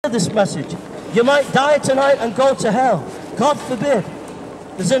this message. You might die tonight and go to hell. God forbid.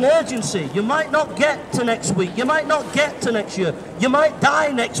 There's an urgency. You might not get to next week. You might not get to next year. You might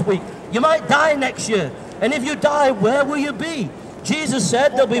die next week. You might die next year. And if you die, where will you be? Jesus said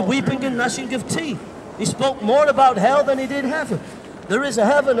there'll be weeping and gnashing of teeth. He spoke more about hell than he did heaven. There is a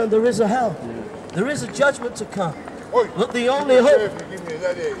heaven and there is a hell. There is a judgment to come. But the only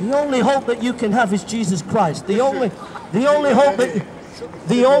hope that you can have is Jesus Christ. The only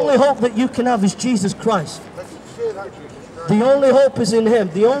hope that you can have is Jesus Christ. The only hope is in Him.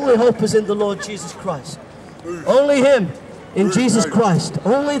 The only hope is in the Lord Jesus Christ. Only Him, in Jesus Christ.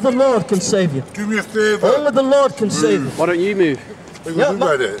 Only the Lord can save you. Do me a favor. Only the Lord can save you. Why don't you move? Yeah,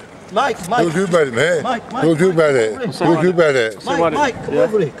 Mike. Don't do about it, man. Mike. Don't do about it. Don't do about it. Mike, come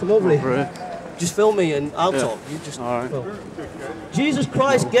over here. Come over here. Just film me and I'll talk. You just film. Jesus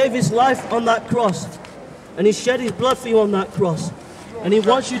Christ gave His life on that cross. And He shed His blood for you on that cross. And He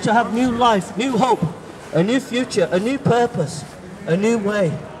wants you to have new life, new hope, a new future, a new purpose, a new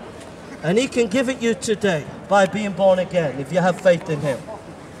way. And He can give it you today by being born again if you have faith in Him.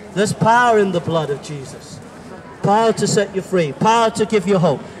 There's power in the blood of Jesus. Power to set you free, power to give you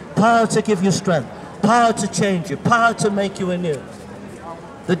hope, power to give you strength, power to change you, power to make you anew.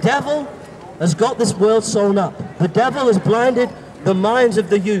 The devil has got this world sewn up. The devil has blinded the minds of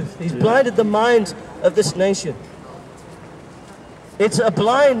the youth. He's blinded the minds of this nation. It's a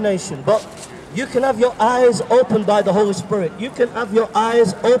blind nation, but you can have your eyes opened by the Holy Spirit. You can have your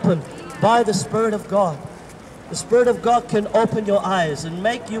eyes opened by the Spirit of God. The Spirit of God can open your eyes and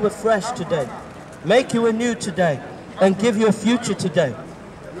make you afresh today, make you anew today, and give you a future today,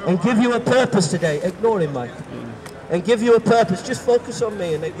 and give you a purpose today. Ignore him, Mike. And give you a purpose. Just focus on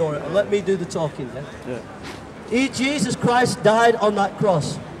me and ignore it, and let me do the talking. Jesus Christ died on that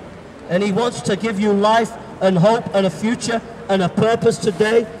cross, and He wants to give you life and hope and a future and a purpose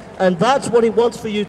today, and that's what He wants for you